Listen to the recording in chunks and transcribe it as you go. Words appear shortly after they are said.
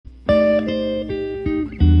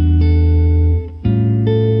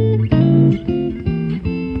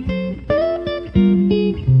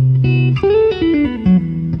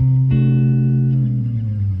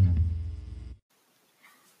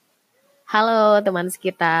Halo teman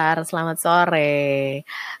sekitar, selamat sore.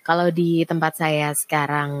 Kalau di tempat saya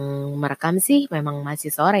sekarang merekam sih memang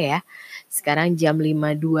masih sore ya. Sekarang jam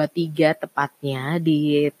 5.23 tepatnya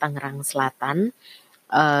di Tangerang Selatan.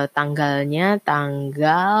 Tanggalnya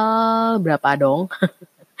tanggal berapa dong?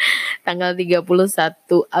 Tanggal 31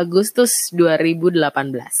 Agustus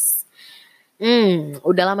 2018.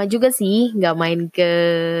 Udah lama juga sih nggak main ke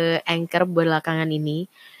Anchor belakangan ini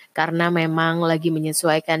karena memang lagi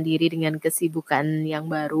menyesuaikan diri dengan kesibukan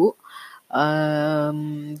yang baru,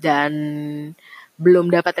 dan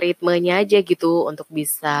belum dapat ritmenya aja gitu untuk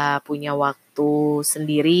bisa punya waktu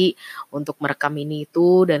sendiri untuk merekam ini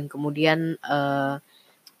itu dan kemudian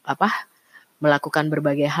apa melakukan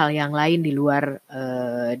berbagai hal yang lain di luar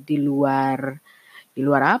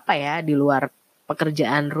apa ya, di luar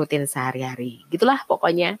pekerjaan rutin sehari-hari. Gitulah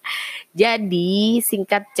pokoknya. Jadi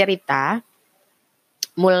singkat cerita,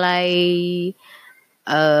 mulai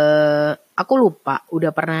aku lupa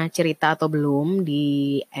udah pernah cerita atau belum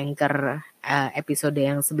di Anchor episode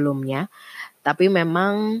yang sebelumnya. Tapi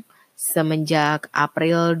memang semenjak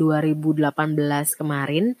April 2018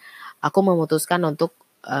 kemarin, aku memutuskan untuk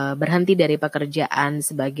berhenti dari pekerjaan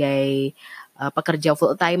sebagai pekerja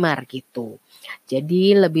full timer gitu.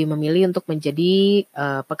 Jadi lebih memilih untuk menjadi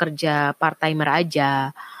pekerja part timer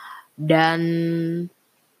aja dan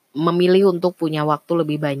memilih untuk punya waktu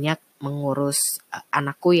lebih banyak mengurus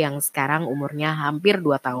anakku yang sekarang umurnya hampir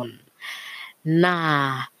 2 tahun.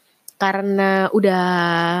 Nah, karena udah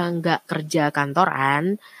nggak kerja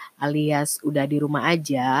kantoran, alias udah di rumah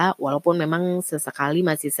aja, walaupun memang sesekali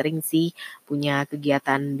masih sering sih punya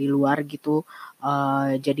kegiatan di luar gitu,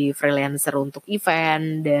 jadi freelancer untuk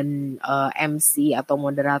event dan MC atau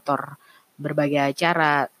moderator berbagai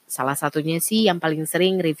acara. Salah satunya sih yang paling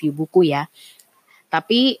sering review buku ya.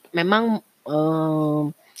 Tapi memang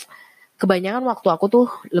kebanyakan waktu aku tuh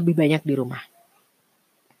lebih banyak di rumah.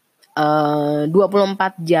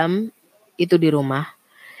 24 jam itu di rumah.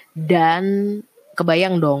 Dan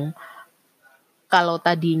kebayang dong kalau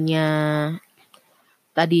tadinya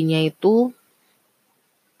itu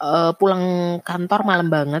pulang kantor malam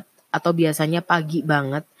banget atau biasanya pagi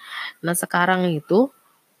banget. Nah sekarang itu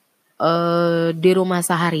di rumah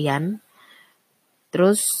seharian,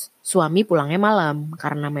 terus suami pulangnya malam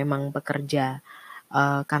karena memang bekerja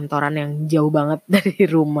kantoran yang jauh banget dari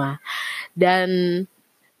rumah. Dan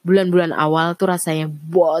bulan-bulan awal tuh rasanya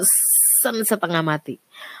bosen setengah mati.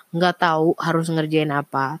 Nggak tahu harus ngerjain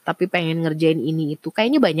apa, tapi pengen ngerjain ini itu.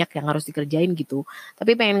 Kayaknya banyak yang harus dikerjain gitu.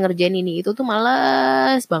 Tapi pengen ngerjain ini itu tuh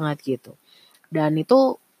males banget gitu. Dan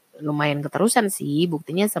itu lumayan keterusan sih,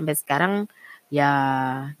 buktinya sampai sekarang ya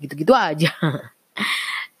gitu-gitu aja.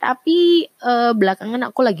 Tapi belakangan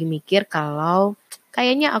aku lagi mikir kalau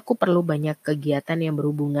kayaknya aku perlu banyak kegiatan yang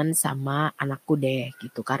berhubungan sama anakku deh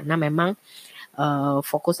gitu. Karena memang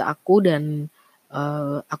fokus aku dan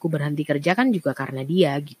aku berhenti kerja kan juga karena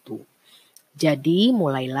dia gitu. Jadi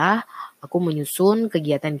mulailah aku menyusun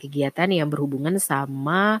kegiatan-kegiatan yang berhubungan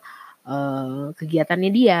sama kegiatannya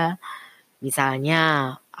dia.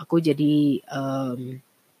 Misalnya aku jadi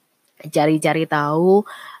cari-cari tahu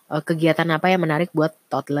kegiatan apa yang menarik buat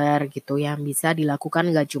toddler gitu yang bisa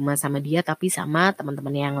dilakukan gak cuma sama dia tapi sama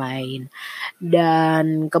teman-teman yang lain.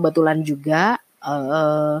 Dan kebetulan juga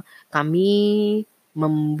kami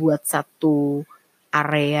membuat satu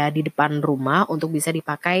area di depan rumah untuk bisa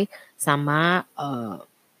dipakai sama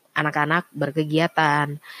anak-anak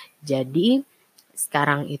berkegiatan. Jadi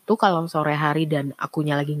sekarang itu kalau sore hari dan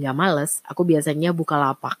akunya lagi nggak males, aku biasanya buka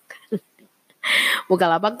lapak. Buka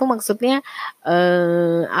lapak tuh maksudnya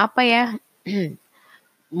apa ya?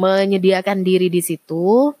 Menyediakan diri di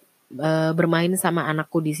situ, bermain sama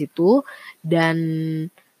anakku di situ dan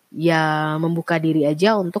ya membuka diri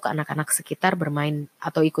aja untuk anak-anak sekitar bermain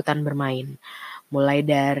atau ikutan bermain. Mulai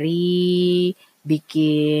dari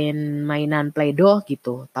bikin mainan Play-Doh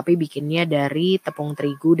gitu, tapi bikinnya dari tepung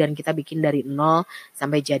terigu dan kita bikin dari nol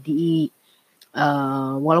sampai jadi.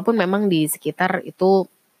 Walaupun memang di sekitar itu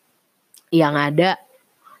yang ada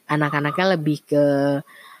anak-anaknya lebih ke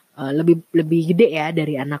lebih lebih gede ya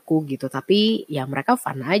dari anakku gitu, tapi ya mereka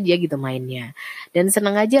fun aja gitu mainnya dan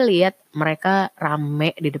seneng aja lihat mereka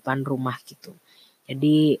rame di depan rumah gitu.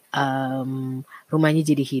 Jadi rumahnya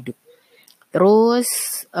jadi hidup. Terus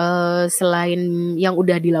selain yang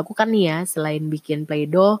udah dilakukan nih ya, selain bikin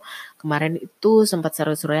Play-Doh, kemarin itu sempat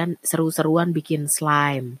seru-seruan bikin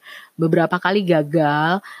slime. Beberapa kali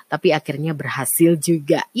gagal, tapi akhirnya berhasil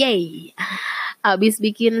juga. Yay! Abis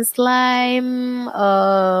bikin slime,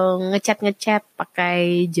 ngecat-ngecat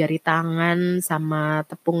pakai jari tangan sama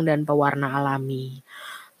tepung dan pewarna alami.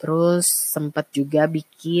 Terus sempet juga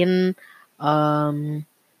bikin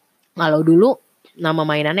Kalau dulu nama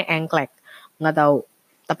mainannya engklek, nggak tahu.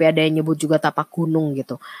 Tapi ada yang nyebut juga tapak gunung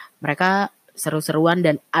gitu. Mereka seru-seruan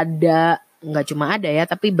dan nggak cuma ada ya,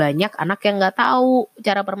 tapi banyak anak yang nggak tahu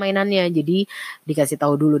cara permainannya. Jadi dikasih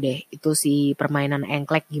tahu dulu deh, itu si permainan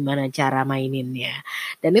engklek gimana cara maininnya.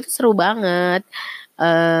 Dan itu seru banget.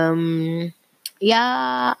 Em, Ya,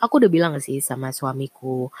 aku udah bilang sih sama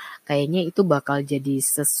suamiku, kayaknya itu bakal jadi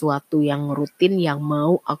sesuatu yang rutin yang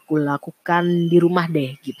mau aku lakukan di rumah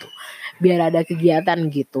deh gitu. Biar ada kegiatan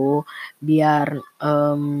gitu, biar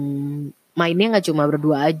mainnya nggak cuma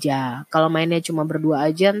berdua aja. Kalau mainnya cuma berdua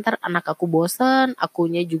aja, ntar anak aku bosen,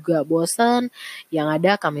 akunya juga bosen. Yang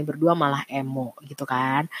ada kami berdua malah emo gitu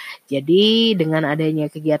kan. Jadi dengan adanya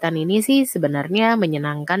kegiatan ini sih sebenarnya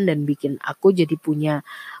menyenangkan dan bikin aku jadi punya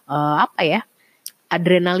apa ya?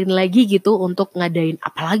 Adrenalin lagi gitu untuk ngadain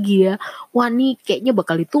apa lagi ya. Wah nih kayaknya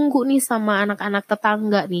bakal ditunggu nih sama anak-anak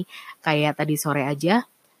tetangga nih. Kayak tadi sore aja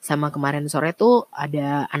sama kemarin sore tuh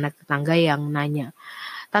ada anak tetangga yang nanya,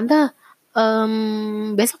 "Tante,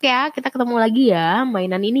 besok ya kita ketemu lagi ya,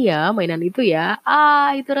 mainan ini ya, mainan itu ya."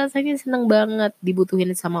 Ah, itu rasanya seneng banget.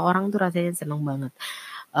 Dibutuhin sama orang tuh rasanya seneng banget.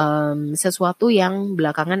 Sesuatu yang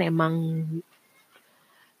belakangan emang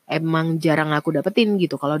jarang aku dapetin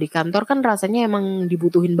gitu. Kalau di kantor kan rasanya emang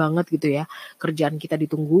dibutuhin banget gitu ya. Kerjaan kita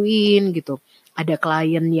ditungguin gitu. Ada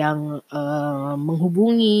klien yang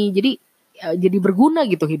menghubungi. Jadi berguna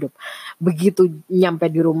gitu hidup. Begitu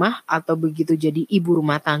nyampe di rumah atau begitu jadi ibu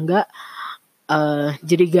rumah tangga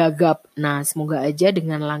jadi gagap. Nah, semoga aja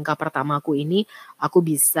dengan langkah pertamaku ini aku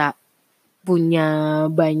bisa punya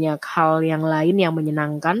banyak hal yang lain yang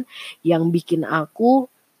menyenangkan yang bikin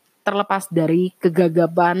aku terlepas dari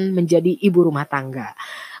kegagapan menjadi ibu rumah tangga.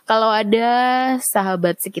 Kalau ada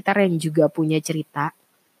sahabat sekitar yang juga punya cerita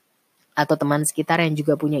atau teman sekitar yang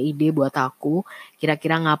juga punya ide buat aku,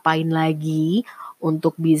 kira-kira ngapain lagi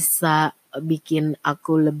untuk bisa bikin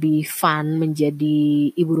aku lebih fun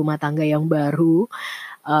menjadi ibu rumah tangga yang baru,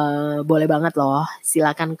 boleh banget loh.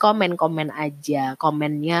 Silakan komen-komen aja.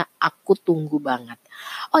 Komennya aku tunggu banget.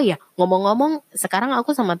 Oh iya, ngomong-ngomong, sekarang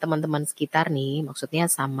aku sama teman-teman sekitar nih, maksudnya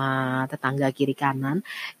sama tetangga kiri kanan,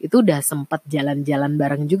 itu udah sempet jalan-jalan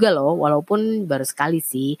bareng juga loh, walaupun baru sekali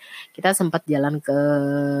sih. Kita sempat jalan ke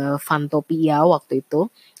Fantopia waktu itu,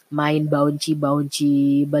 main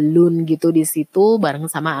bouncy-bouncy balloon gitu di situ bareng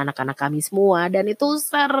sama anak-anak kami semua dan itu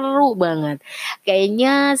seru banget.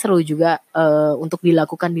 Kayaknya seru juga untuk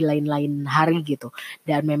dilakukan di lain-lain hari gitu.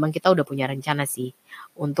 Dan memang kita udah punya rencana sih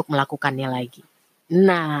untuk melakukannya lagi.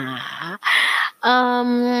 Nah,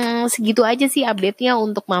 segitu aja sih update-nya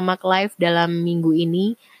untuk Mamak Live dalam minggu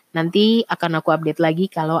ini. Nanti akan aku update lagi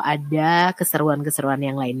kalau ada keseruan-keseruan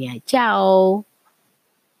yang lainnya. Ciao!